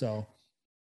 Right. So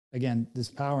again, this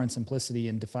power and simplicity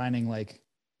in defining like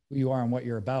who you are and what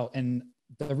you're about. And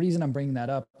the reason I'm bringing that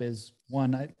up is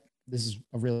one, this is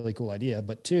a really cool idea,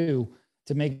 but two,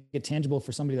 to make it tangible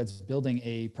for somebody that's building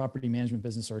a property management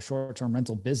business or a short-term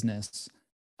rental business,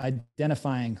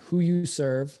 identifying who you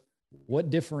serve, what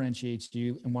differentiates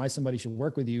you, and why somebody should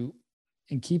work with you,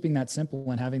 and keeping that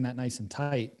simple and having that nice and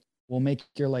tight will make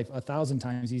your life 1,000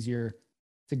 times easier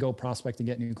to go prospect and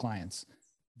get new clients.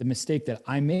 The mistake that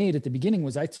I made at the beginning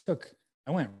was I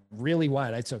went really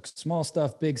wide. I took small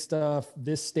stuff, big stuff,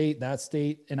 this state, that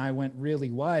state, and I went really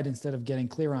wide instead of getting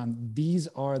clear on these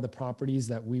are the properties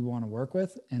that we want to work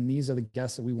with, and these are the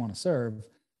guests that we want to serve,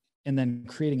 and then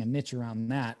creating a niche around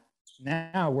that.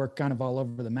 Now we're kind of all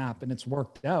over the map, and it's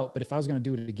worked out. But if I was going to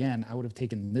do it again, I would have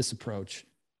taken this approach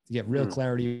to get real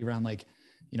clarity around like,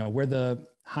 we're the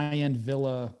high-end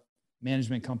villa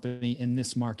management company in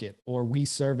this market, or we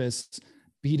service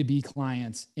B2B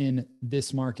clients in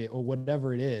this market, or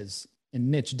whatever it is,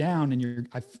 and niche down. And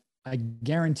I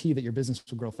guarantee that your business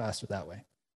will grow faster that way.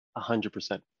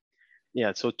 100%.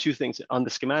 Yeah. So two things on the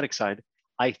schematic side,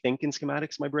 I think in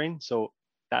schematics, my brain. So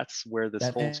that's where this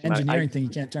whole engineering thing, you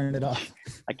can't turn it off.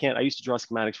 I can't. I used to draw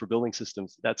schematics for building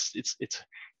systems. It's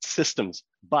systems,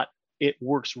 but it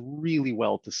works really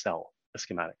well to sell a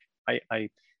schematic. I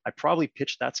probably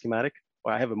pitched that schematic,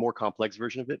 or I have a more complex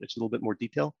version of it. It's a little bit more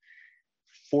detail,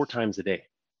 4 times a day.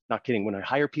 Not kidding. When I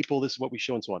hire people, this is what we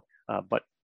show and so on. But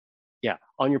yeah,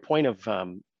 on your point of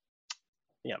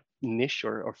niche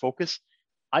or focus,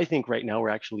 I think right now we're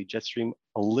actually Jetstream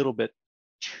a little bit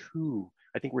too.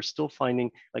 I think we're still finding,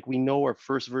 like, we know our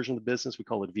first version of the business, we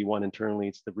call it V1 internally.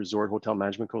 It's the resort hotel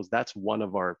management codes. That's one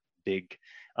of our big,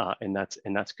 and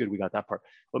that's good. We got that part.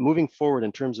 But moving forward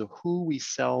in terms of who we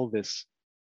sell this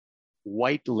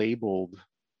white labeled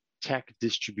tech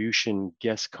distribution,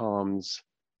 guest comms,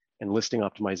 and listing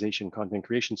optimization content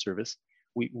creation service,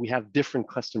 we have different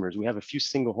customers. We have a few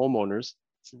single homeowners.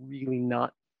 It's really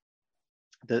not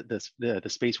the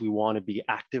space we want to be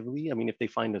actively. I mean, if they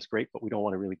find us, great, but we don't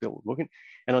want to really build looking.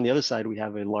 And on the other side, we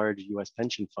have a large US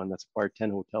pension fund that's acquired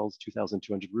 10 hotels,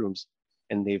 2,200 rooms,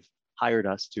 and they've hired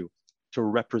us to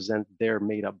represent their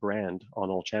made up brand on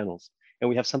all channels. And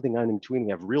we have something on in between.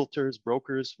 We have realtors,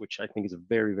 brokers, which I think is a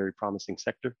very, very promising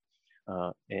sector,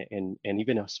 and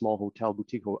even a small hotel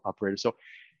boutique operator. So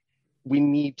we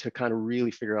need to kind of really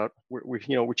figure out, we're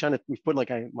trying to,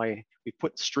 we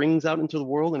put strings out into the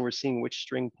world, and we're seeing which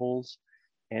string pulls.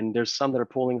 And there's some that are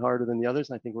pulling harder than the others.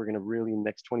 And I think we're going to really,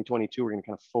 next 2022, we're going to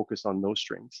kind of focus on those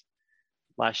strings.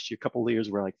 Last year, a couple of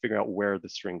years, we're like figuring out where the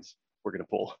strings we're going to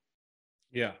pull.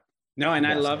 Yeah. No, and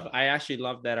I actually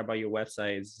love that about your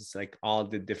website. It's just like all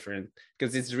the different,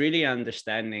 because it's really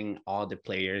understanding all the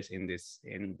players in this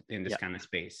kind of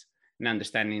space, and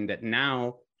understanding that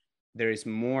now there is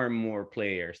more and more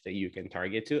players that you can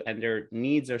target to, and their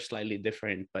needs are slightly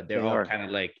different, but they're all kind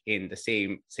of like in the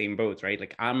same boat, right?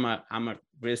 Like I'm a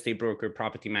real estate broker,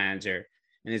 property manager,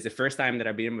 and it's the first time that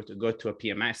I've been able to go to a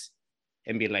PMS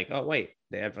and be like, oh wait,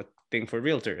 they have a thing for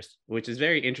realtors, which is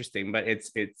very interesting, but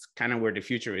it's kind of where the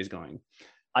future is going.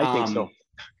 I think so.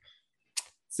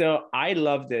 So I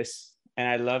love this, and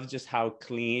I love just how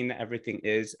clean everything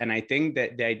is. And I think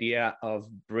that the idea of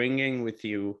bringing with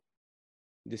you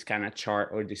this kind of chart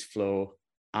or this flow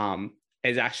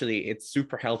is actually, it's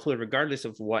super helpful regardless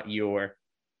of what your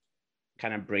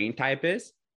kind of brain type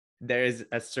is. There is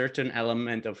a certain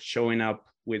element of showing up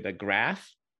with a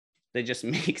graph that just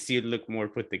makes you look more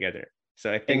put together.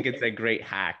 So I think it's a great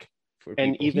hack for people.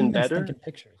 And even better,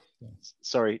 pictures. Yeah.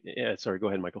 Sorry, go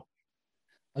ahead, Michael.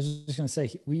 I was just going to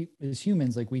say, we as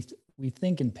humans, like we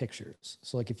think in pictures.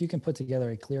 So like if you can put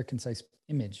together a clear, concise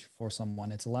image for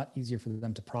someone, it's a lot easier for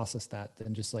them to process that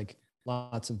than just like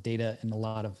lots of data and a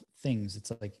lot of things.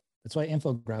 It's like, that's why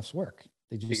infographics work.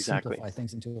 They just simplify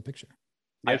things into a picture.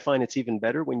 I find it's even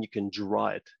better when you can draw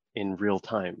it in real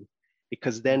time,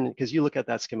 because you look at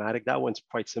that schematic, that one's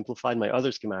quite simplified. My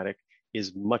other schematic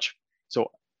is much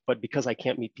so, but because I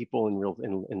can't meet people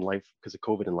in life because of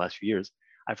COVID in the last few years,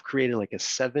 I've created like a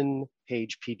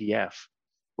 7-page PDF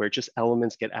where just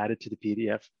elements get added to the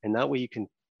PDF, and that way you can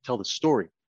tell the story.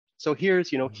 So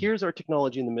here's our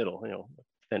technology in the middle,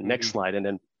 then next slide, and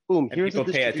then boom, and here's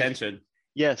people pay attention.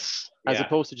 Yes, as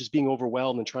opposed to just being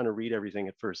overwhelmed and trying to read everything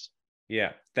at first.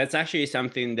 Yeah, that's actually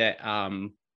something that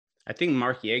I think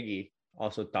Mark Yegi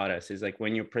also taught us, is like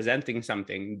when you're presenting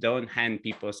something, don't hand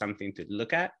people something to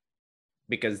look at,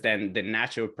 because then the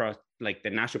natural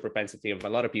propensity of a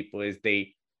lot of people is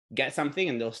they get something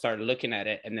and they'll start looking at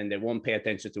it, and then they won't pay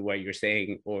attention to what you're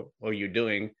saying or you're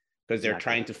doing, because they're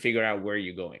trying to figure out where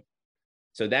you're going.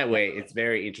 So that way it's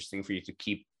very interesting for you to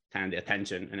keep kind of the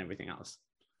attention and everything else.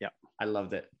 Yeah, I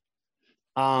loved it.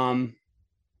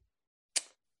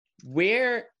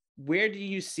 Where do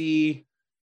you see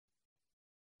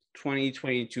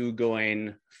 2022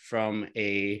 going from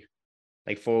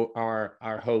for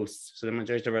our hosts? So the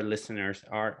majority of our listeners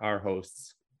are our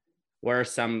hosts. What are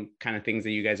some kind of things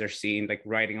that you guys are seeing, like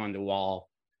writing on the wall,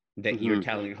 that you're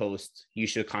telling hosts you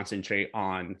should concentrate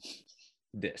on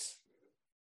this?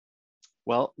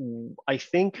 Well, I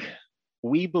think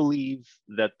we believe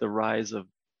that the rise of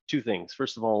two things.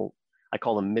 First of all, I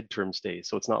call them midterm stays.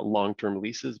 So it's not long-term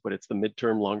leases, but it's the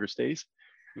midterm longer stays.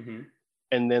 Mm-hmm.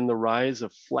 And then the rise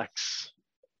of flex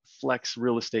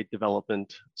real estate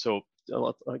development. So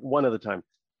one at a time,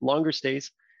 longer stays.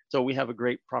 So we have a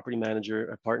great property manager,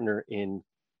 a partner in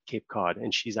Cape Cod,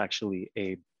 and she's actually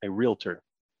a realtor,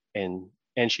 and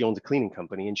she owns a cleaning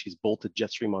company, and she's bolted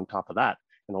Jetstream on top of that.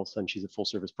 And all of a sudden she's a full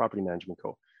service property management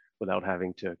co without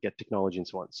having to get technology and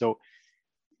so on. So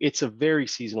it's a very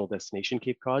seasonal destination,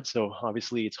 Cape Cod. So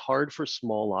obviously it's hard for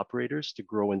small operators to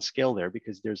grow and scale there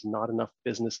because there's not enough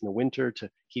business in the winter to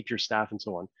keep your staff and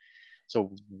so on.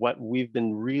 So what we've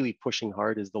been really pushing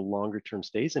hard is the longer term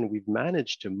stays, and we've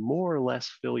managed to more or less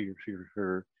fill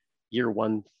her year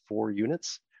 1 4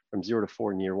 units from 0 to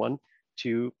 4 in year 1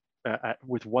 to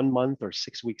with 1 month or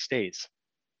 6 week stays,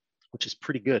 which is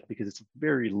pretty good because it's a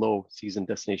very low season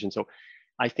destination. So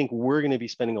I think we're going to be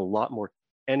spending a lot more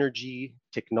energy,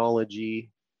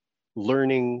 technology,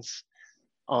 learnings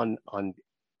on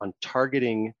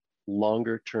targeting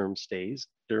longer term stays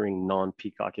during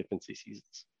non-peak occupancy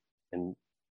seasons. And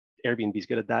Airbnb is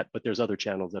good at that, but there's other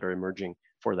channels that are emerging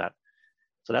for that.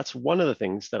 So that's one of the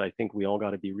things that I think we all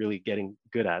got to be really getting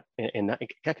good at. And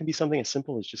that can be something as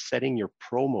simple as just setting your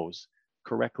promos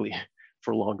correctly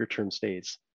for longer term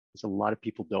stays, because a lot of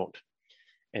people don't.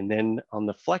 And then on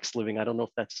the flex living, I don't know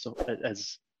if that's so,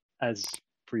 as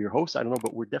for your host, I don't know,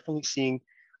 but we're definitely seeing,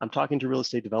 I'm talking to real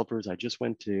estate developers. I just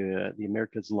went to the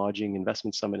America's Lodging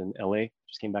Investment Summit in LA,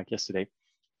 just came back yesterday.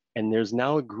 And there's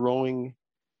now a growing,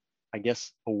 I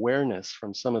guess, awareness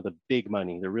from some of the big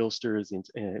money, the real estate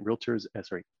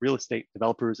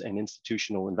developers and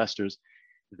institutional investors,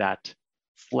 that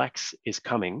flex is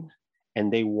coming,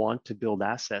 and they want to build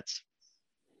assets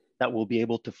that will be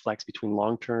able to flex between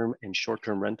long-term and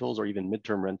short-term rentals, or even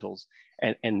mid-term rentals.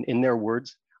 And in their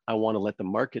words, I want to let the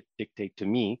market dictate to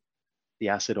me, the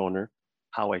asset owner,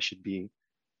 how I should be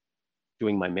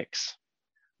doing my mix.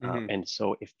 And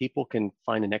so if people can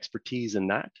find an expertise in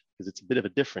that, because it's a bit of a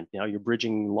different, you're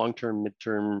bridging long-term,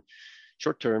 mid-term,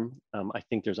 short-term, I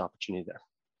think there's opportunity there.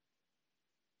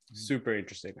 Super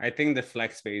interesting. I think the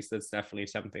flex space, that's definitely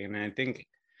something. And I think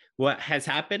what has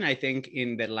happened, I think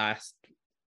in the last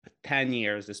 10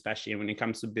 years, especially when it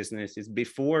comes to business, is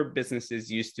before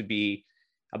businesses used to be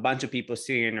a bunch of people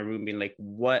sitting in a room being like,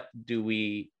 what do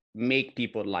we make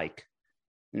people like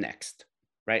next,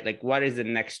 right? Like, what is the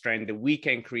next trend that we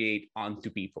can create onto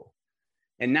people?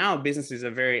 And now businesses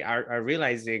are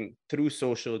realizing through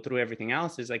social, through everything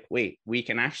else, is like, wait, we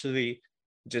can actually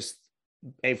just,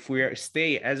 if we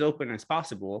stay as open as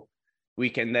possible,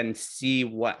 we can then see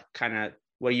what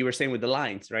you were saying with the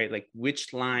lines, right? Like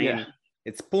which line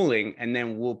it's pulling, and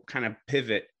then we'll kind of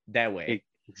pivot that way.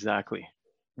 Exactly.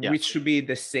 Which should be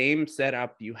the same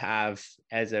setup you have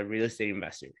as a real estate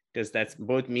investor, because that's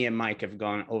both me and Mike have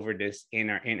gone over this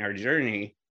in our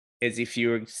journey. Is if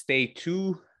you stay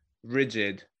too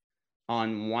rigid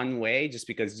on one way just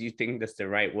because you think that's the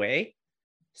right way,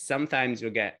 sometimes you're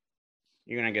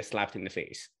gonna get slapped in the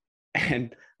face.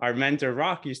 And our mentor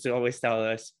Rock used to always tell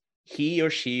us, he or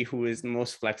she who is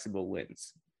most flexible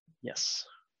wins. Yes.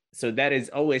 So that is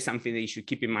always something that you should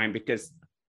keep in mind, because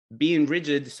being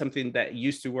rigid is something that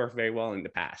used to work very well in the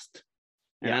past.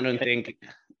 And I don't think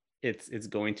it's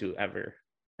going to ever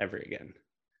again.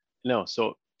 No.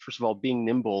 So first of all, being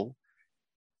nimble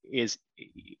is,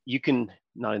 you can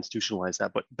not institutionalize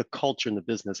that, but the culture in the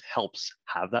business helps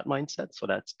have that mindset. So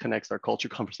that connects our culture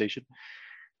conversation.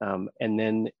 And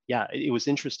then, it was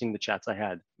interesting, the chats I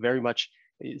had. Very much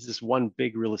is this one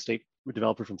big real estate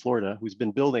developer from Florida who's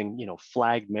been building,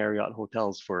 flagged Marriott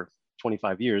hotels for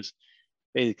 25 years,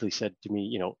 basically said to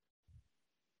me,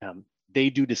 they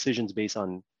do decisions based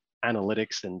on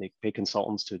analytics, and they pay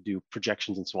consultants to do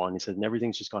projections and so on. He said, and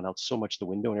everything's just gone out so much the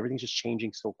window, and everything's just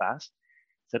changing so fast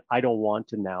that I don't want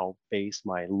to now base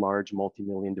my large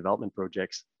multi-million development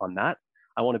projects on that.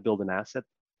 I want to build an asset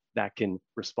that can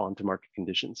respond to market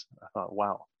conditions. I thought,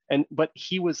 wow. But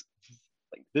he was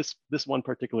like, this one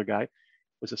particular guy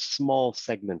was a small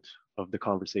segment of the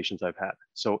conversations I've had.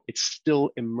 So it's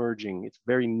still emerging. It's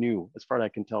very new, as far as I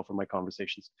can tell from my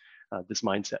conversations, this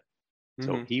mindset.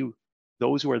 So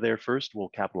those who are there first will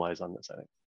capitalize on this, I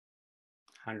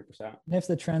think. 100%. And if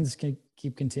the trends can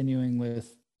keep continuing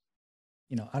with,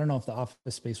 I don't know if the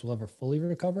office space will ever fully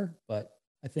recover, but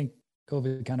I think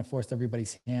COVID kind of forced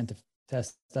everybody's hand to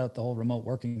test out the whole remote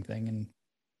working thing. And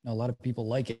a lot of people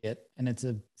like it, and it's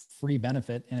a free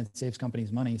benefit, and it saves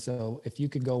companies money. So if you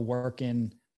could go work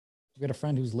in, we got a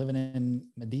friend who's living in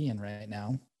Median right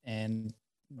now, and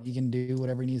he can do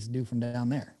whatever he needs to do from down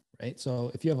there, right?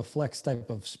 So if you have a flex type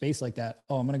of space like that,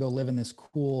 I'm going to go live in this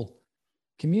cool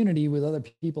community with other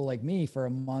people like me for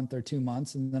a month or 2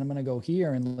 months, and then I'm going to go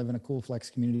here and live in a cool flex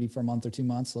community for a month or 2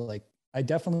 months. So like, I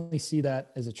definitely see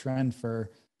that as a trend for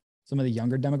some of the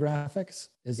younger demographics,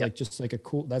 is like just like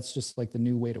that's just like the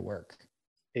new way to work.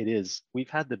 It is. We've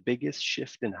had the biggest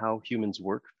shift in how humans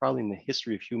work, probably in the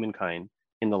history of humankind,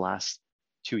 in the last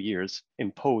 2 years,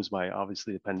 imposed by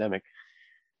obviously the pandemic.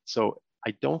 So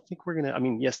I don't think we're going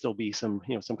to, yes, there'll be some,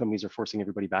 some companies are forcing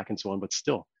everybody back and so on, but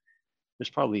still,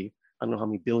 there's probably, I don't know how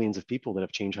many billions of people that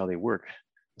have changed how they work.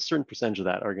 A certain percentage of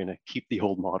that are going to keep the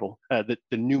old model, the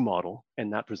new model,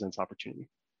 and that presents opportunity.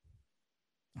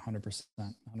 100%.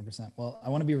 Well, I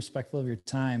want to be respectful of your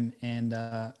time. And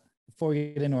before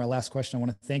we get into our last question, I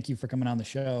want to thank you for coming on the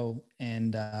show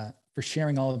and for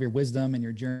sharing all of your wisdom and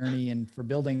your journey, and for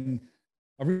building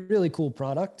a really cool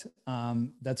product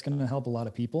that's going to help a lot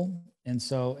of people. And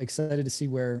so excited to see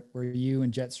where you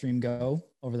and Jetstream go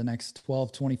over the next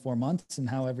 12, 24 months, and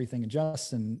how everything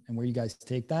adjusts, and where you guys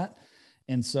take that.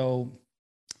 And so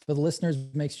for the listeners,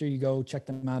 make sure you go check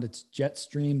them out. It's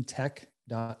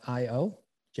jetstreamtech.io.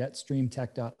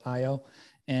 jetstreamtech.io.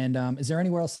 And is there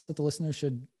anywhere else that the listeners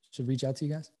should reach out to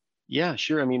you guys? Yeah,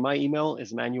 sure. I mean, my email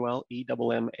is Emmanuel,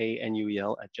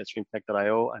 Emmanuel at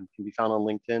jetstreamtech.io. I can be found on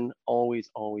LinkedIn. Always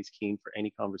keen for any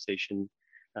conversation,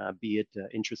 be it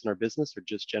interest in our business or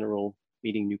just general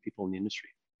meeting new people in the industry.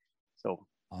 So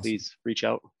Awesome. Please reach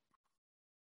out.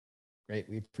 Great.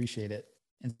 We appreciate it.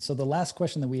 And so the last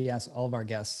question that we ask all of our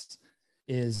guests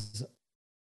is,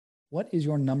 what is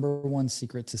your number one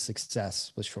secret to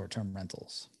success with short-term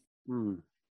rentals?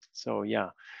 So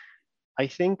yeah, I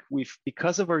think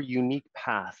because of our unique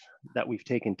path that we've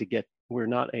taken to get, we're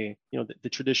not the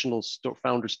traditional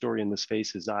founder story in this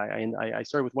space is I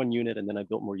started with one unit and then I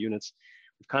built more units.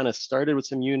 We've kind of started with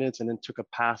some units and then took a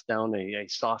path down a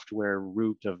software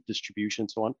route of distribution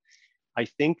and so on. I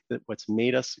think that what's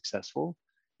made us successful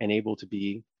and able to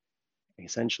be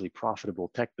essentially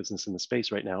profitable tech business in the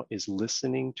space right now is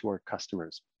listening to our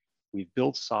customers. We've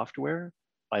built software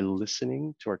by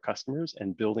listening to our customers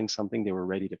and building something they were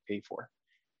ready to pay for.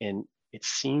 And it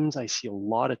seems I see a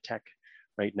lot of tech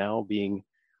right now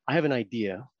I have an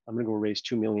idea, I'm gonna go raise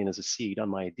 2 million as a seed on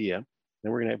my idea,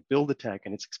 then we're gonna build the tech,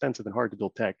 and it's expensive and hard to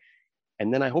build tech.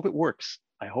 And then I hope it works.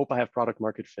 I hope I have product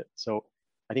market fit. So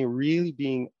I think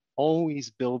really always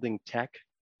building tech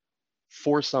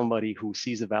for somebody who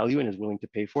sees a value and is willing to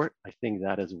pay for it, I think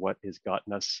that is what has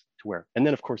gotten us to where. And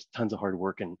then of course, tons of hard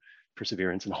work and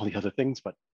perseverance and all the other things,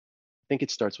 but I think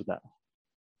it starts with that.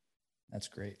 That's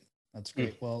great. That's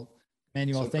great. Well,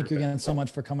 Emmanuel, thank you again so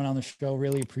much for coming on the show.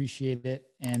 Really appreciate it.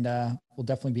 And we'll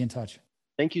definitely be in touch.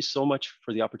 Thank you so much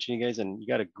for the opportunity, guys. And you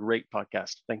got a great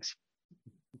podcast. Thanks.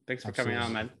 Thanks for coming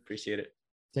on, man. Appreciate it.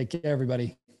 Take care,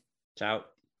 everybody. Ciao.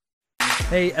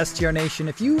 Hey, STR Nation,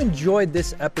 if you enjoyed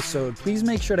this episode, please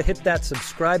make sure to hit that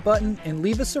subscribe button and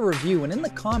leave us a review. And in the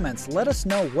comments, let us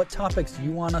know what topics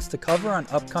you want us to cover on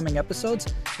upcoming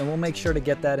episodes, and we'll make sure to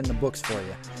get that in the books for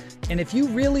you. And if you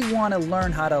really want to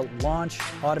learn how to launch,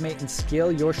 automate, and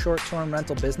scale your short-term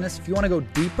rental business, if you want to go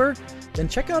deeper, then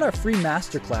check out our free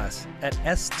masterclass at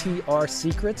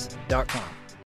strsecrets.com.